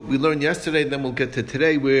we learned yesterday, then we'll get to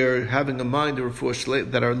today. We're having a mind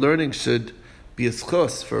that our learning should be a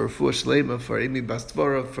schos for Refuah Shlema, for Amy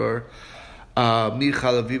Bastvora, for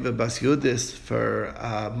Michal Aviva Bas Yudis, for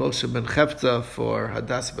Moshe Ben Chefta, for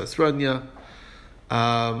Hadassah Bas Rania,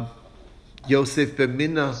 Yosef Ben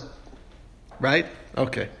Minna, right?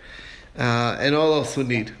 Okay. And all else we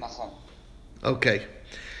need. Okay.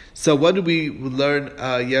 So what did we learn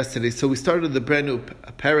yesterday? So we started the brand new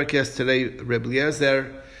parak yesterday. Rebbe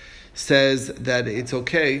Eliezer says that it's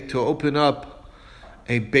okay to open up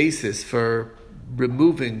a basis for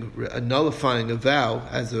nullifying a vow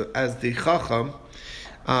as the chacham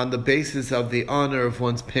on the basis of the honor of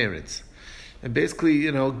one's parents. And basically,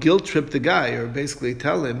 guilt trip the guy, or basically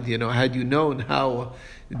tell him, had you known how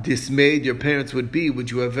dismayed your parents would be, would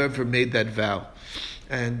you have ever made that vow?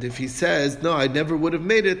 And if he says, no, I never would have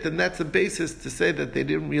made it, then that's a basis to say that they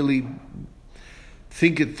didn't really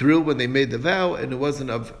think it through when they made the vow, and it wasn't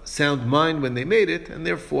of sound mind when they made it, and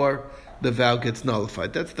therefore the vow gets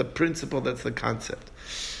nullified. That's the principle, that's the concept.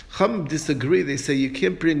 Chum disagree. They say you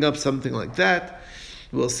can't bring up something like that.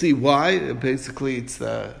 We'll see why. Basically, it's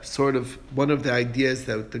sort of one of the ideas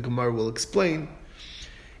that the Gemara will explain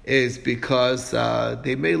is because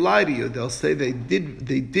they may lie to you. They'll say they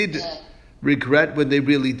did regret when they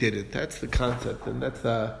really didn't. That's the concept, and that's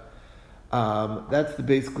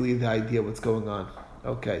basically the idea. What's going on?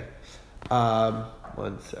 Okay,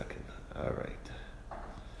 1 second. All right.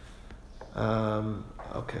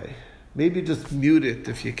 Okay, maybe just mute it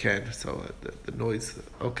if you can, so the noise.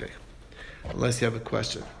 Okay, unless you have a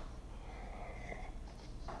question.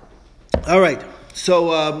 All right. So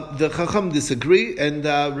the Chacham disagree, and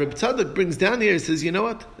Reb Tzadok brings down here and says, you know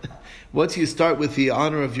what? Once you start with the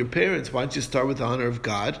honor of your parents, why don't you start with the honor of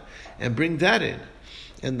God and bring that in?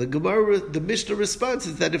 And the Mishnah response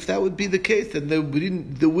is that if that would be the case, then there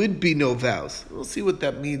would be no vows. We'll see what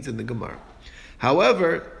that means in the Gemara.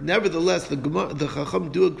 However, nevertheless, the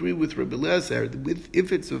Chacham do agree with Rebbe Eliezer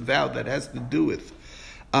if it's a vow that has to do with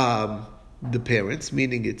the parents,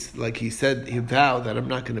 meaning it's like he said, he vowed that I'm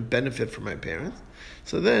not going to benefit from my parents.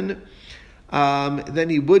 So then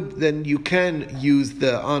you can use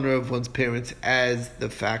the honor of one's parents as the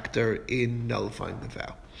factor in nullifying the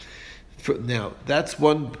vow. Now, that's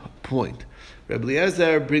one point. Rebbe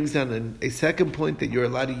Eliezer brings down a second point that you're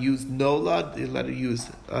allowed to use nolad, you're allowed to use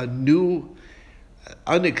a new,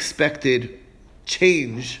 unexpected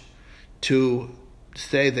change to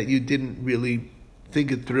say that you didn't really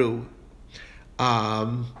think it through,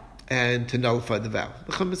 and to nullify the vow.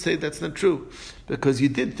 The Chachamim say that's not true, because you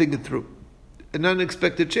did think it through. An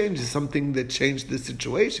unexpected change is something that changed the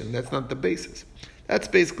situation. That's not the basis. That's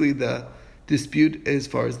basically the dispute as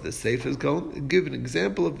far as the safe is going. I'll give an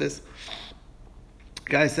example of this.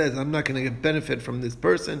 Guy says, I'm not going to get benefit from this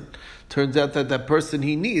person. Turns out that person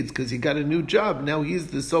he needs, because he got a new job. Now he's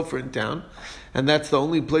the sofer in town, and that's the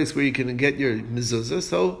only place where you can get your mezuzah.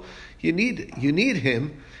 So you need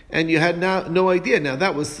him, and you had no idea. Now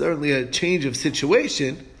that was certainly a change of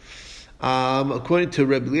situation. According to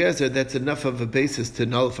Rebbe Eliezer, that's enough of a basis to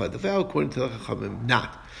nullify the vow. According to the Chachamim,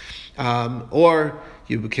 not. Or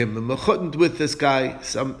you became a mechutend with this guy,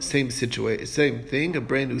 same thing, a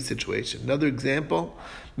brand new situation. Another example,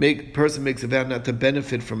 person makes a vow not to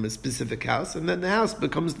benefit from a specific house, and then the house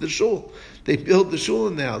becomes the shul. They build the shul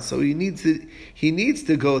in the house, so he needs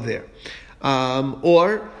to go there. And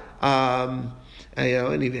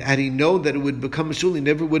had he known that it would become a shul, he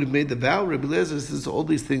never would have made the vow. Rebbe Eliezer says all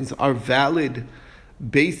these things are valid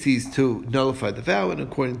bases to nullify the vow, and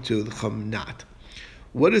according to the Chum, not.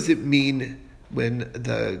 What does it mean when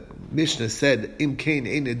the Mishnah said Im Kain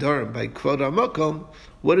Ein Nedarim by Kvod HaMakom?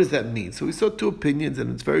 What does that mean? So we saw two opinions, and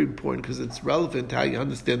it's very important because it's relevant to how you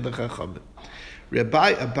understand the Chachamim.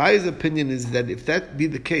 Abaye's opinion is that if that be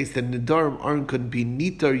the case, then Nedarim aren't going to be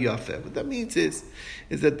Nitar Yafeh. What that means is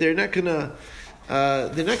that they're not going to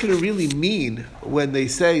really mean when they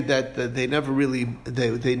say that they never really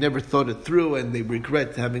they never thought it through and they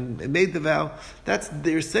regret having made the vow.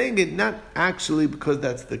 They're saying it not actually because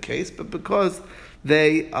that's the case, but because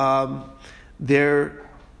they're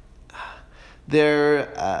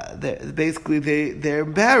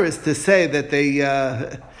embarrassed to say that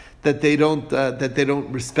they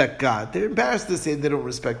don't respect God. They're embarrassed to say they don't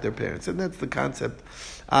respect their parents, and that's the concept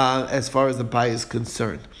as far as the Abaye is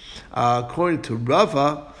concerned. According to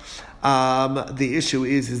Rava, the issue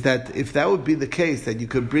is that if that would be the case, that you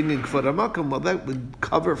could bring in Kvod HaMakom, well, that would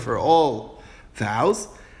cover for all vows,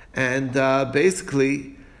 and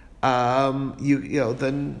basically,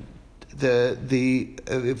 then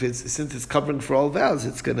since it's covering for all vows,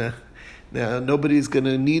 it's gonna Nobody's going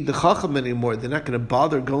to need the chacham anymore. They're not going to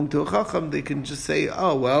bother going to a chacham. They can just say,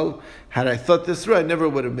 oh, well, had I thought this through, I never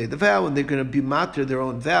would have made the vow. And they're going to be matir their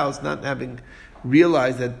own vows, not having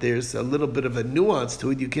realized that there's a little bit of a nuance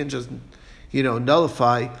to it. You can't just,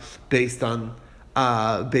 nullify based on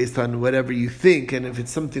whatever you think. And if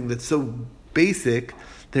it's something that's so basic,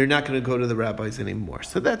 they're not going to go to the rabbis anymore.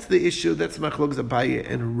 So that's the issue. That's Machlokes Abaye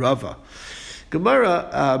and Rava.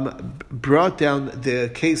 Gemara brought down the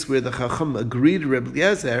case where the Chacham agreed to Reb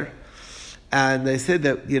Eliezer, and they said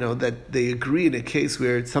that that they agree in a case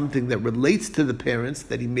where it's something that relates to the parents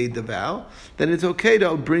that he made the vow, then it's okay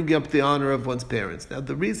to bring up the honor of one's parents. Now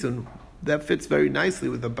the reason that fits very nicely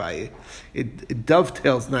with Abaye, it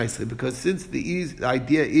dovetails nicely, because since the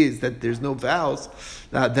idea is that there's no vows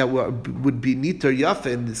that would be nitar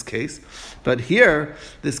yafa in this case, but here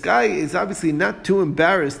this guy is obviously not too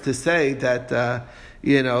embarrassed to say that I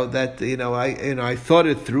thought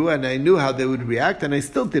it through and I knew how they would react and I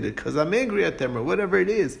still did it because I'm angry at them or whatever it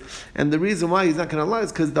is. And the reason why he's not going to lie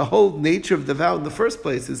is because the whole nature of the vow in the first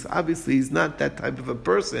place is obviously he's not that type of a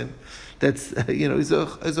person. That's he's a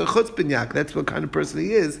chutzpah. That's what kind of person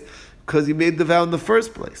he is, because he made the vow in the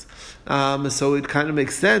first place. So it kind of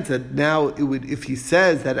makes sense that now it would, if he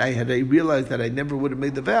says that I realized that I never would have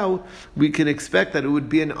made the vow, we can expect that it would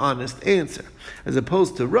be an honest answer, as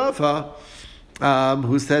opposed to Rava,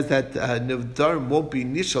 who says that Nevdarim won't be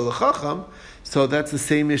nishal chacham. So that's the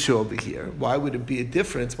same issue over here. Why would it be a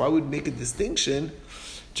difference? Why would it make a distinction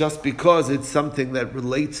just because it's something that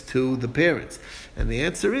relates to the parents? And the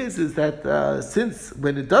answer is that since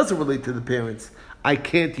when it doesn't relate to the parents, I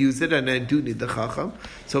can't use it, and I do need the chacham.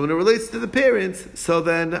 So when it relates to the parents, so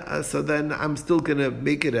then I'm still going to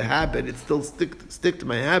make it a habit. It still stick to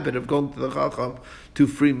my habit of going to the chacham to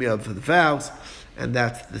free me of the vows, and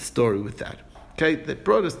that's the story with that. Okay, that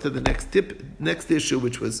brought us to the next issue,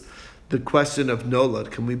 which was the question of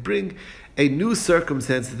nolad. Can we bring a new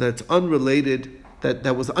circumstance that's unrelated,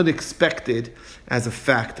 that was unexpected as a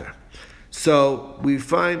factor? So we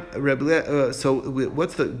find what's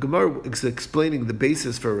the Gemara is explaining the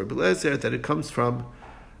basis for Reb Eliezer, that it comes from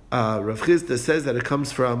Rav Chisda says that it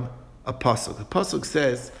comes from a pasuk. The pasuk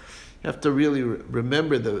says, you have to really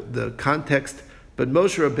remember the context. But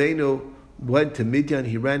Moshe Rabbeinu went to Midian.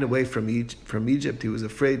 He ran away from Egypt. He was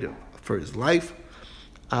afraid for his life,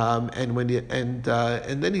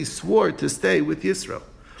 and then he swore to stay with Yisro.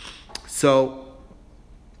 So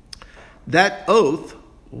that oath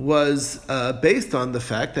was based on the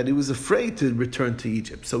fact that he was afraid to return to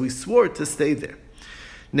Egypt. So he swore to stay there.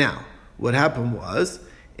 Now, what happened was,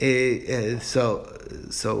 what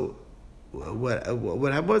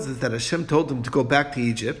happened was that Hashem told him to go back to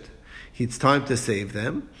Egypt. It's time to save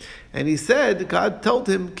them. And he said, God told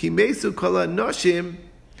him, Ki mesu kol hanoshim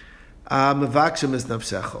mevakshim es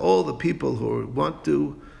nafshecha. All the people who want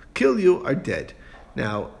to kill you are dead.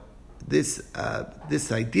 Now, this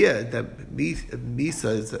idea that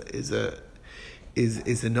Misa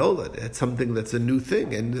is a nolad, it's something that's a new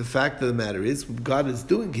thing, and the fact of the matter is, what God is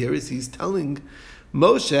doing here is He's telling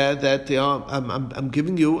Moshe that I'm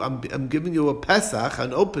giving you a Pesach,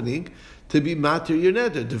 an opening to be matir your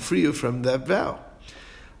neder, to free you from that vow.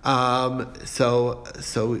 So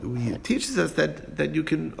it teaches us that you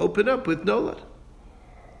can open up with nolad.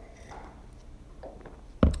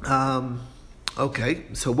 Okay,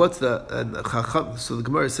 so what's the Chacham? So the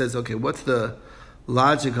Gemara says, okay, what's the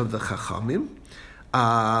logic of the Chachamim?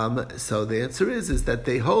 So the answer is that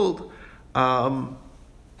they hold that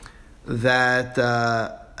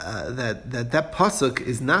pasuk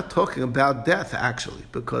is not talking about death actually,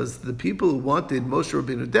 because the people who wanted Moshe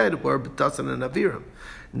Rabbeinu dead were Dasan and Aviram.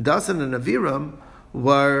 Dasan and Aviram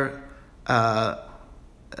were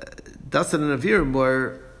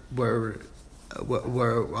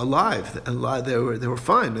alive. They were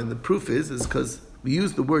fine, and the proof is because we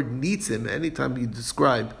use the word nitzim anytime you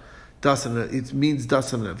describe Dasan. It means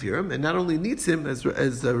Dasan and Aviram, and not only nitzim as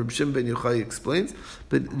Reb Shimon ben Yochai explains,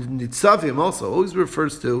 but nitzavim also always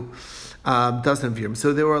refers to Dasan and Aviram.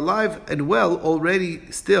 So they were alive and well already,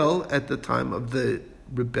 still at the time of the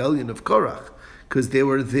rebellion of Korach, because they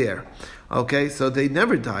were there. Okay, so they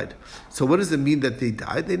never died. So what does it mean that they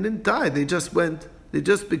died? They didn't die. They just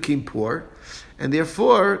became poor, and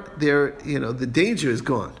therefore the danger is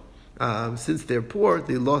gone. Since they're poor,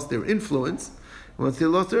 they lost their influence. And once they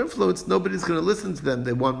lost their influence, nobody's going to listen to them.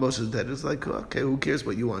 They want Moshe's dead. It's like, okay, who cares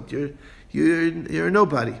what you want? You're a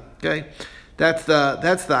nobody. Okay, that's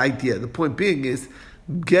the idea. The point being is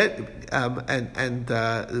getting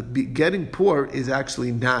poor is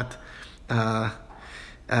actually not.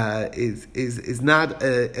 is not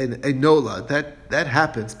a nola. That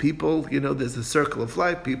happens. People, there's a circle of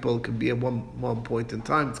life. People can be at one point in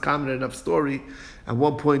time. It's a common enough story. At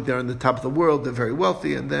one point, they're on the top of the world. They're very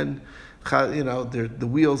wealthy, and then the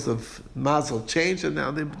wheels of mazel change, and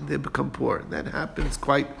now they become poor. And that happens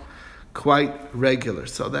quite regular.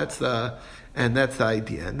 So that's the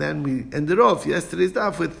idea. And then we ended off yesterday's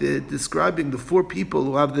daf with describing the four people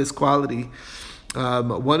who have this quality.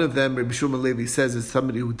 One of them, Rabbi Shmuel Levi says, is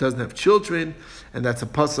somebody who doesn't have children, and that's a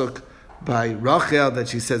pasuk by Rachel that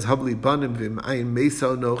she says, "Havli banim v'ayin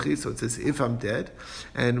meisa nochi." So it says, "If I'm dead."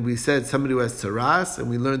 And we said somebody who has tzaras, and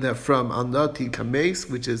we learned that from Alnati Kames,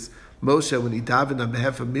 which is Moshe when he davened on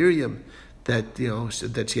behalf of Miriam, that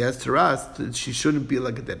that she has tzaras, that she shouldn't be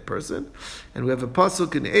like a dead person. And we have a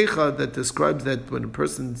pasuk in Eicha that describes that when a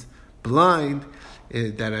person's blind,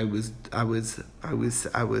 that I was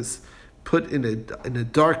put in a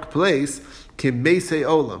dark place, kim meisei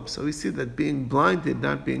olam. So we see that being blinded,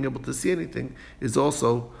 not being able to see anything, is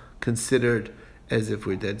also considered as if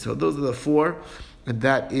we're dead. So those are the four, and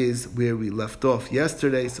that is where we left off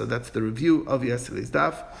yesterday. So that's the review of yesterday's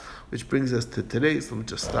daf, which brings us to today. So let me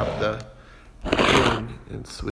just stop the recording and switch.